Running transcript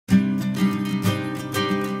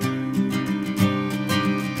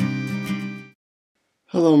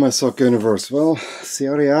Hello, my soccer universe. Well,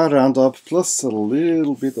 Serie A roundup plus a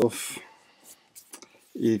little bit of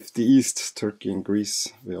if the East, Turkey and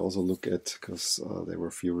Greece we also look at because there were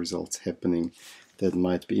a few results happening that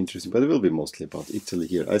might be interesting, but it will be mostly about Italy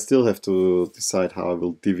here. I still have to decide how I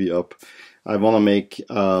will divvy up. I want to make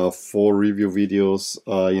 4 review videos,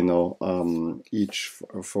 each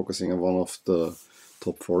focusing on one of the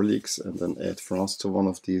top 4 leagues, and then add France to one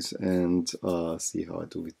of these and see how I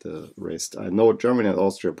do with the rest. I know Germany and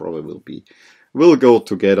Austria probably will go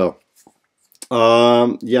together.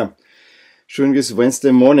 During this Wednesday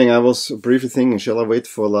morning, I was briefly thinking, shall I wait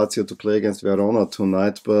for Lazio to play against Verona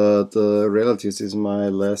tonight? But reality is, this is my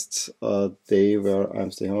last day where I'm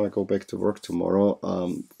staying home. I go back to work tomorrow.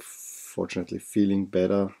 Fortunately, feeling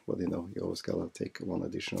better, but you always gotta take one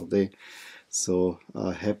additional day. So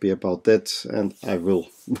happy about that, and I will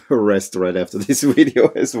rest right after this video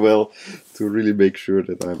as well to really make sure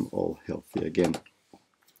that I'm all healthy again.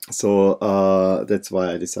 So that's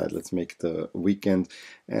why I decided let's make the weekend,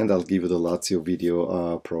 and I'll give you the Lazio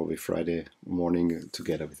video probably Friday morning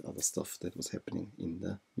together with other stuff that was happening in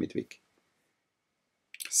the midweek.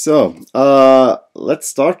 So let's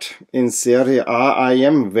start in Serie A. I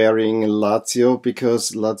am wearing Lazio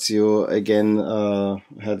because Lazio again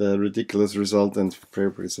had a ridiculous result and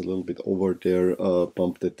probably is a little bit over their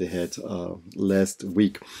bump that they had last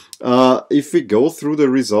week. If we go through the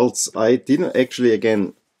results, I didn't actually,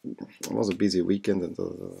 again, it was a busy weekend and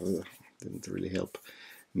didn't really help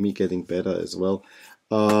me getting better as well.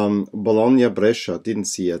 Bologna Brescia, didn't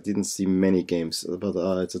see many games, but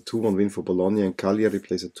it's a 2-1 win for Bologna, and Cagliari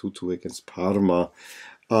plays a 2-2 against Parma.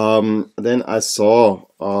 Then I saw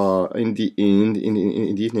in the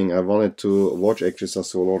evening I wanted to watch actually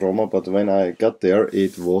Sassuolo Roma, but when I got there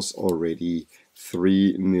it was already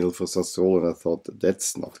 3-0 for Sassuolo, and I thought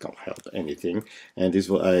that's not gonna help anything. And this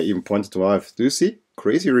was, I even pointed to my wife, do you see?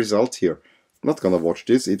 Crazy result here. Not gonna watch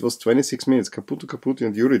this. It was 26 minutes. Caputo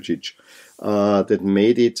and Juricic that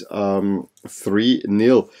made it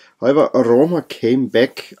 3-0. However, Roma came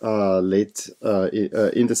back late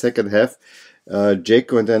in the second half.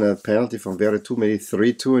 Dzeko and then a penalty from Veretout made it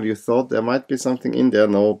 3-2, and you thought there might be something in there.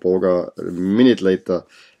 No, Boga a minute later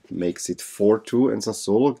makes it 4-2, and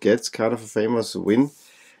Sassuolo gets kind of a famous win.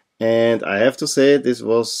 And I have to say, this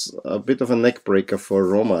was a bit of a neck breaker for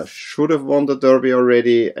Roma. Should have won the derby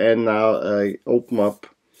already, and now open up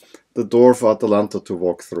the door for Atalanta to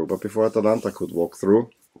walk through. But before Atalanta could walk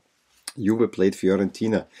through, Juve played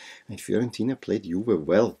Fiorentina, and Fiorentina played Juve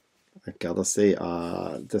well. I gotta say,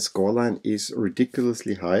 the scoreline is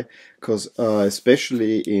ridiculously high, because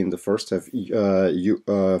especially in the first half,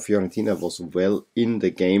 Fiorentina was well in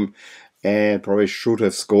the game and probably should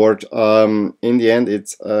have scored. In the end,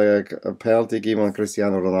 it's a penalty given on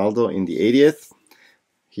Cristiano Ronaldo in the 80th.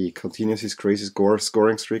 He continues his crazy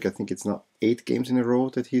scoring streak. I think it's now 8 games in a row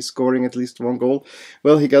that he's scoring at least 1 goal.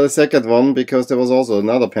 Well, he got a second one because there was also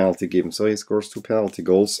another penalty given, so he scores 2 penalty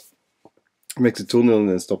goals. Makes it 2-0, and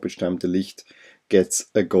in stoppage time De Ligt gets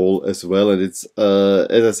a goal as well. And it's,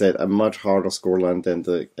 as I said, a much harder scoreline than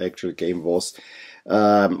the actual game was.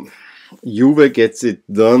 Juve gets it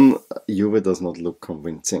done. Juve does not look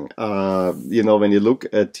convincing. When you look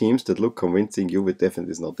at teams that look convincing, Juve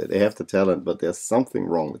definitely is not there. They have the talent, but there's something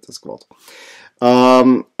wrong with the squad.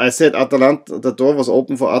 I said Atalanta, the door was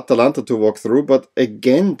open for Atalanta to walk through, but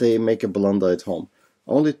again they make a blunder at home.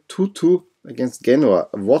 Only 2-2 against Genoa.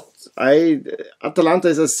 Atalanta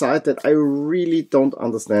is a side that I really don't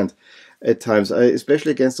understand at times,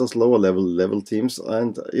 especially against those lower level teams.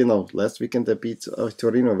 And last weekend they beat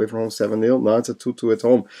Torino away from home 7-0. Now it's a 2-2 at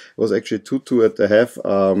home. It was actually 2-2 at the half.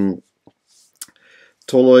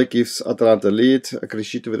 Toloi gives Atalanta lead.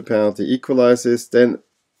 Criscito with a penalty equalizes. Then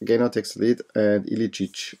Genoa takes the lead, and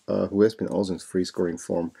Ilicic, who has been also in free scoring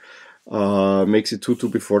form, makes it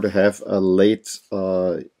 2-2 before the half. A late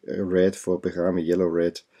red for Behrami, yellow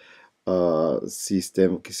red. Sees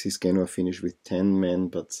Genoa finish with 10 men,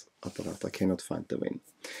 but Atalanta cannot find the win.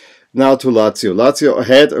 Now to Lazio. Lazio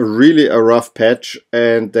had really a rough patch,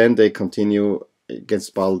 and then they continue against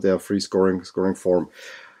Spal, their free scoring form.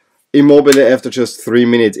 Immobile after just 3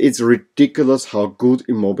 minutes. It's ridiculous how good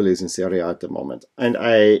Immobile is in Serie A at the moment. And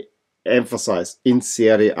I emphasize in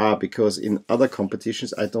Serie A, because in other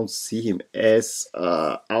competitions I don't see him as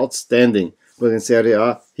outstanding. But in Serie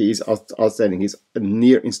A, he is outstanding. He's a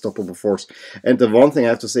near unstoppable force. And the one thing I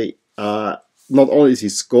have to say, not only is he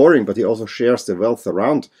scoring, but he also shares the wealth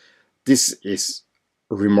around. This is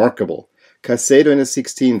remarkable. Caicedo in the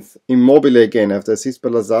 16th. Immobile again after assist by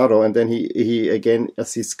Lazaro. And then he again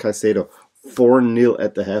assists Caicedo. 4-0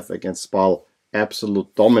 at the half against Spal.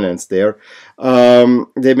 absolute dominance there.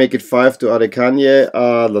 They make it 5 to Arecanje.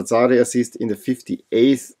 Lazzari assist in the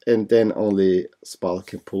 58th, and then only Spal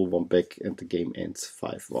can pull one back, and the game ends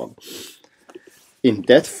 5-1. In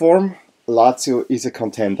that form, Lazio is a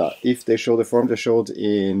contender. If they show the form they showed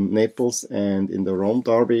in Naples and in the Rome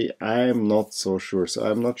derby, I'm not so sure. So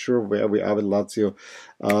I'm not sure where we are with Lazio.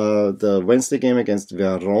 The Wednesday game against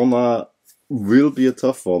Verona will be a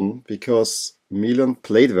tough one because Milan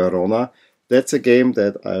played Verona. That's a game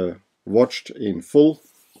that I watched in full.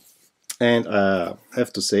 And I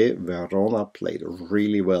have to say, Verona played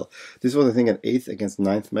really well. This was, I think, an 8th against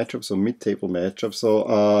 9th matchup, so mid-table matchup.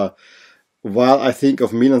 So while I think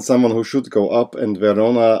of Milan someone who should go up and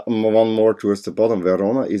Verona one more towards the bottom,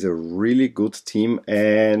 Verona is a really good team,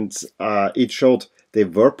 and it showed they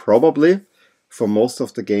were probably, for most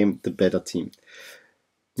of the game, the better team.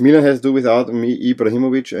 Milan has to do without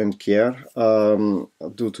Ibrahimovic and Kjaer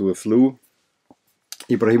due to a flu.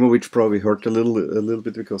 Ibrahimovic probably hurt a little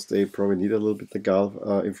bit because they probably need a little bit the guy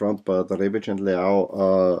in front, but Rebic and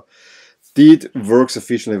Leao did work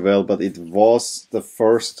sufficiently well, but it was the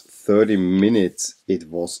first 30 minutes, it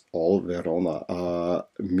was all Verona.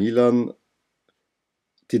 Milan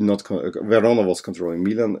did not, Verona was controlling.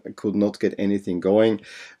 Milan could not get anything going,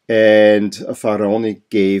 and Faraoni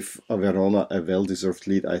gave Verona a well-deserved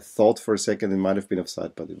lead. I thought for a second it might have been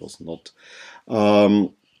offside, but it was not.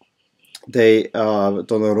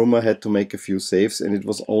 Donnarumma had to make a few saves, and it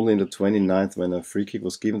was only in the 29th when a free kick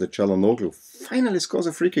was given that Çalhanoğlu finally scores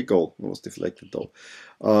a free kick goal. It was deflected though.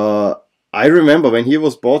 I remember when he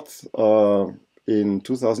was bought in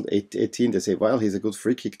 2018, they say, well, he's a good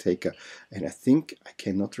free kick taker. And I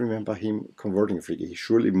cannot remember him converting a free kick. He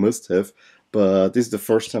surely must have, but this is the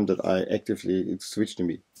first time that I actively switched to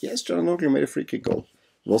me. Yes, Çalhanoğlu made a free kick goal.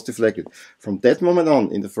 Was deflected. From that moment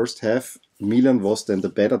on, in the first half, Milan was then the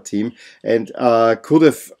better team and could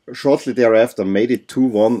have shortly thereafter made it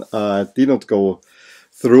 2-1. Did not go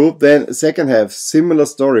through. Then second half, similar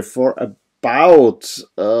story for about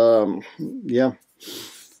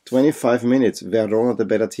 25 minutes. Verona the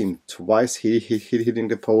better team. Twice hitting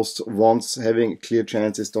the post, once having clear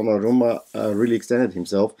chances. Donnarumma really extended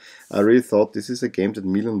himself. I really thought this is a game that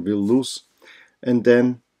Milan will lose. And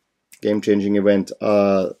then game-changing event.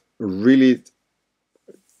 Really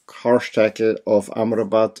harsh tackle of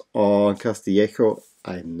Amrabat on Castillejo.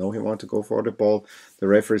 I know he wanted to go for the ball. The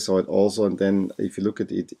referee saw it also, and then if you look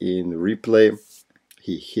at it in replay,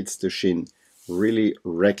 he hits the shin. Really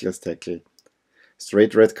reckless tackle.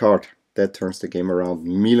 Straight red card. That turns the game around.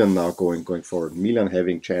 Milan now going forward. Milan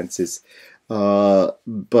having chances,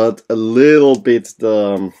 but a little bit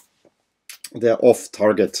they're off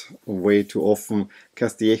target way too often.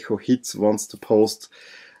 Castillejo hits once the post,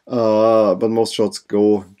 but most shots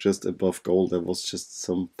go just above goal. There was just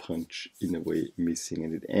some punch in a way missing,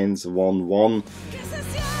 and it ends 1-1.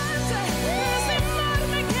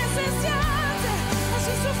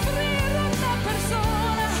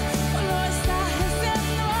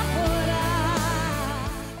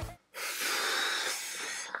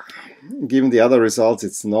 Given the other results,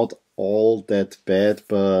 it's not all that bad,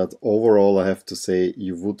 but overall I have to say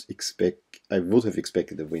I would have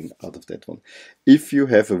expected a win out of that one. If you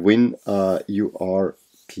have a win, you are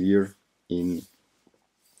clear in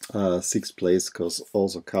 6th place, because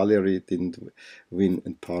also Cagliari didn't win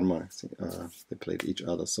and Parma, they played each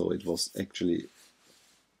other, so it was actually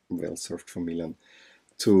well served for Milan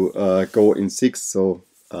to go in 6th, so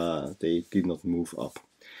they did not move up.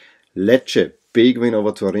 Lecce, big win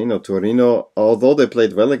over Torino. Torino, although they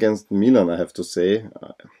played well against Milan, I have to say,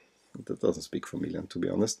 that doesn't speak for Milan, to be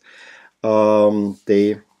honest.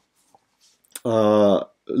 They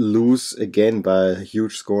lose again by a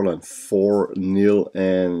huge scoreline, 4-0,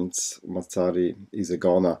 and Mazzari is a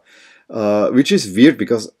goner. Which is weird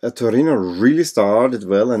because Torino really started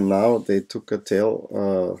well, and now they took a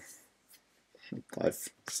tail dive.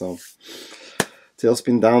 So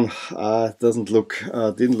tailspin down didn't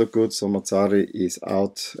look good, so Mazzari is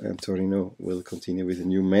out and Torino will continue with a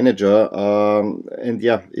new manager. And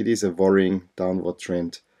yeah, it is a worrying downward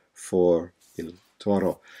trend for Il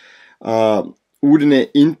Toro. Udine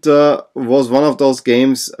Inter was one of those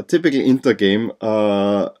games, a typical Inter game,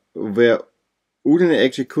 where Udine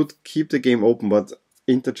actually could keep the game open, but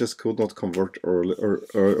Inter just could not convert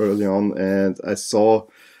early on, and I saw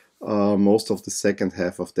most of the second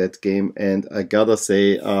half of that game, and I gotta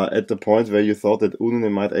say, at the point where you thought that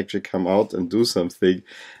Udine might actually come out and do something,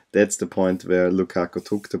 that's the point where Lukaku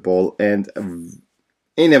took the ball, and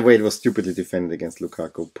in a way it was stupidly defended against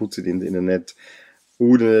Lukaku, puts it in the net.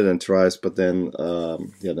 Udine then tries, but then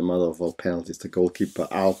the mother of all penalties, the goalkeeper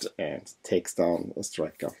out and takes down a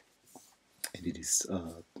striker. and it is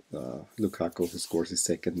Lukaku who scores his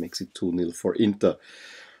second, makes it 2-0 for Inter.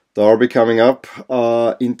 Derby coming up.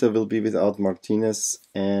 Inter will be without Martinez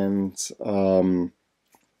and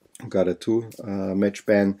got a 2 match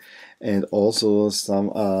ban, and also some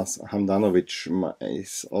Handanovic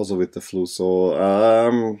is also with the flu.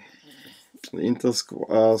 So Inter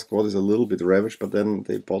squad is a little bit ravaged, but then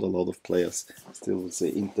they bought a lot of players. Still would say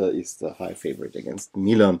Inter is the high favorite against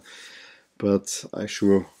Milan, but I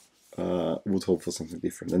sure would hope for something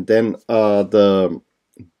different. And then the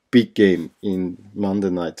big game in Monday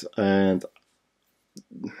night, and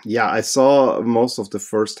yeah, I saw most of the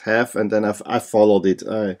first half, and then I followed it.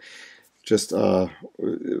 I just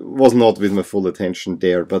was not with my full attention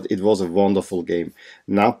there, but it was a wonderful game.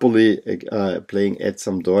 Napoli playing at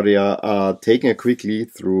Sampdoria, taking a quick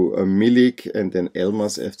lead through Milik and then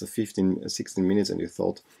Elmas after 16 minutes, and you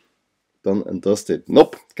thought, done and dusted.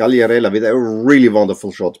 Nope, Gagliarella with a really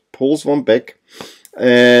wonderful shot, pulls one back,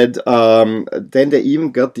 and then they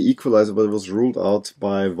even got the equalizer, but it was ruled out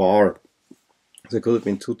by VAR. So it could have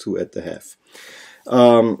been 2-2 at the half.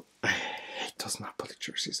 I hate those Napoli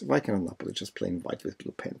jerseys. Why can't Napoli just play in white with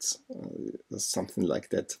blue pants? Something like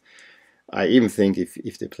that. I even think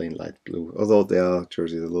if they play in light blue, although their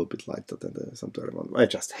jerseys are a little bit lighter than the Sampdoria one. I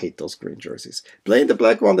just hate those green jerseys. Play in the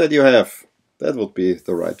black one that you have. That would be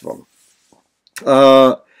the right one.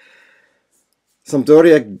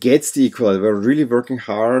 Sampdoria gets the equalizer. We're really working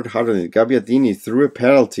hard on it. Gabbiadini threw a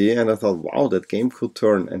penalty, and I thought, wow, that game could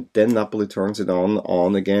turn. And then Napoli turns it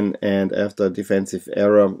on again, and after a defensive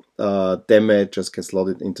error, Demme just can slot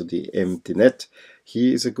it into the empty net.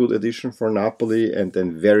 He is a good addition for Napoli, and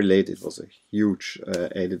then very late, it was a huge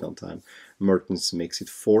added on time. Mertens makes it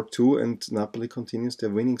 4-2, and Napoli continues their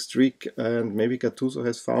winning streak, and maybe Gattuso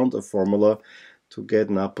has found a formula to get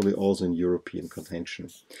Napoli also in European contention.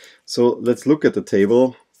 So let's look at the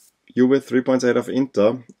table. Juve 3 points ahead of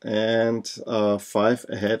Inter and 5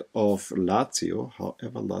 ahead of Lazio.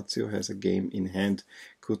 However, Lazio has a game in hand,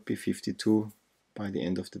 could be 52 by the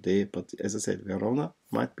end of the day. But as I said, Verona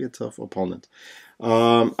might be a tough opponent.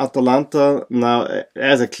 Atalanta now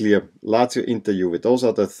as a clear Lazio, Inter, Juve. Those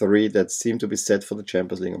are the three that seem to be set for the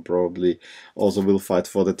Champions League and probably also will fight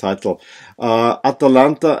for the title.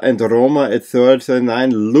 Atalanta and Roma at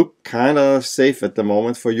 39 look kind of safe at the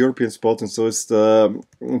moment for European spots, and so is the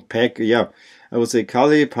pack. Yeah, I would say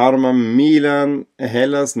Cagliari, Parma, Milan,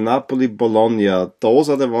 Hellas, Napoli, Bologna. Those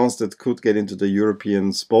are the ones that could get into the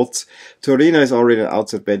European spots. Torino is already an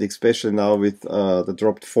outside bet, especially now with the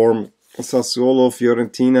dropped form. Sassuolo,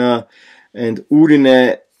 Fiorentina, and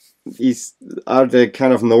Udine are the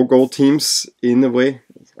kind of no-go teams in a way.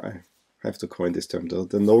 I have to coin this term though.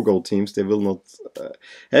 The no-go teams, they will not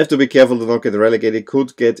have to be careful to not get relegated.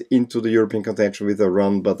 Could get into the European contention with a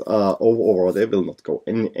run, but overall they will not go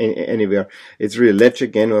anywhere. It's really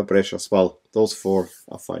Lecce, Genoa, Brescia, Spal. Those four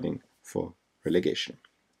are fighting for relegation.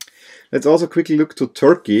 Let's also quickly look to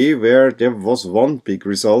Turkey, where there was one big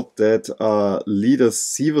result that leader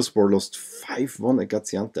Sivasspor lost 5-1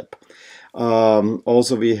 against Gaziantep.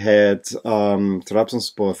 Also, we had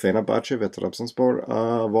Trabzonspor Fenerbahce, where Trabzonspor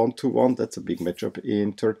won 2-1. That's a big matchup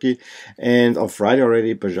in Turkey. And on Friday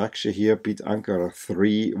already, Başakşehir beat Ankara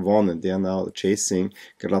 3-1, and they are now chasing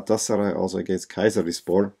Galatasaray also against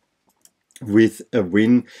Kayserispor with a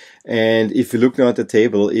win. And if you look now at the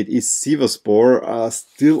table, it is Sivasspor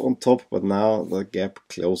still on top, but now the gap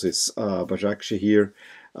closes. Başakşehir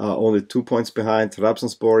only 2 points behind.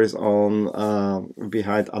 Trabzonspor is on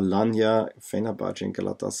behind Alanya, Fenerbahce, and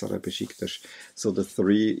Galatasaray, Beşiktaş. So the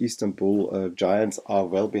three Istanbul giants are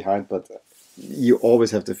well behind, but you always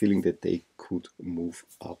have the feeling that they could move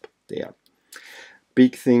up there.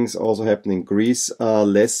 Big things also happen in Greece,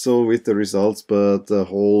 less so with the results, but the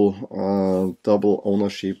whole double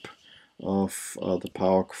ownership of the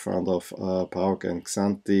PAOK fund of PAOK and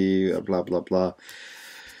Xanthi, blah blah blah.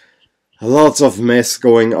 Lots of mess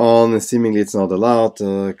going on, and seemingly it's not allowed.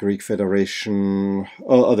 The Greek Federation,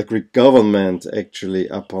 or the Greek government actually,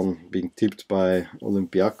 upon being tipped by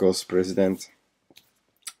Olympiakos president,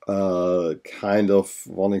 kind of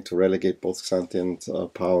wanting to relegate both Xanthi and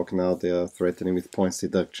PAOK. Now they are threatening with points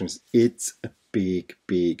deductions. It's a big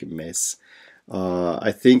mess.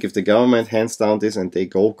 I think if the government hands down this and they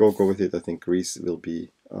go with it, I think Greece will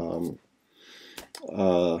be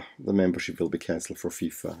the membership will be cancelled for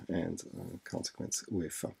FIFA and consequence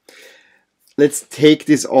UEFA. Let's take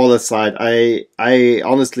this all aside. I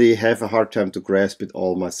honestly have a hard time to grasp it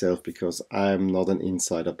all myself because I'm not an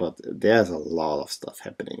insider, but there's a lot of stuff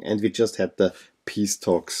happening. And we just had the peace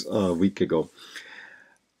talks a week ago.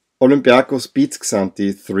 Olympiacos beats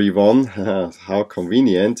Xanthi 3-1. How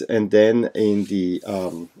convenient. And then in the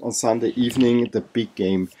on Sunday evening, the big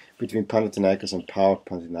game between Panathinaikos and PAOK.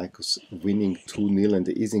 Panathinaikos winning 2-0, and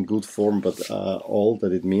is in good form, but all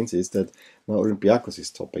that it means is that now Olympiacos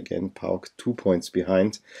is top again. PAOK 2 points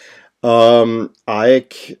behind.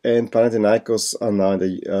 AEK and Panathinaikos are now in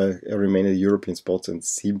the remaining European spots, and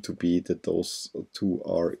seem to be that those two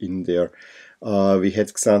are in there. We had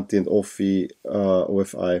Xanthi and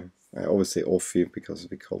OFI. I always say Offi because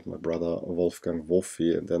we called my brother Wolfgang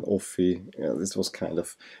Woffi, and then Offi. Yeah, this was kind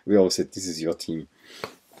of, we always said this is your team.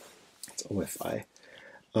 It's OFI.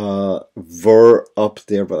 Were up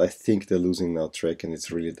there, but I think they're losing now track, and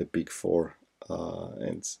it's really the big four.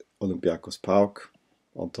 And Olympiacos, PAOK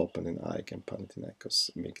on top, and then AEK and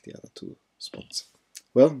Panathinaikos make the other two spots.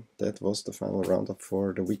 Well, that was the final roundup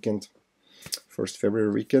for the weekend, 1st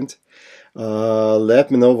February weekend. Let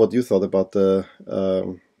me know what you thought about the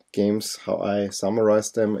games, how I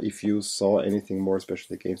summarized them. If you saw anything more,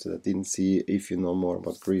 especially the games that I didn't see, if you know more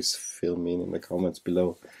about Greece, fill me in the comments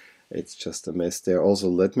below. It's just a mess there. Also,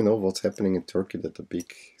 let me know what's happening in Turkey, that the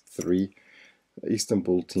big three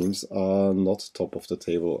Istanbul teams are not top of the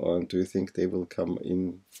table. Do you think they will come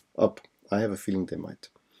in up? I have a feeling they might.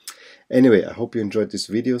 Anyway, I hope you enjoyed this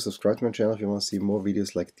video. Subscribe to my channel if you want to see more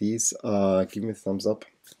videos like these. Give me a thumbs up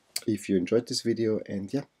if you enjoyed this video,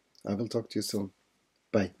 and yeah, I will talk to you soon.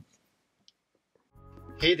 Bye.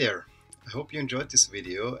 Hey there, I hope you enjoyed this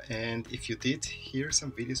video, and if you did, here are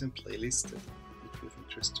some videos and playlists that would be of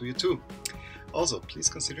interest to you too. Also, please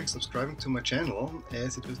consider subscribing to my channel,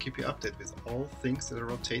 as it will keep you updated with all things that are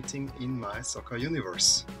rotating in my soccer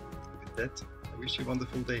universe. With that, I wish you a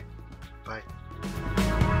wonderful day. Bye.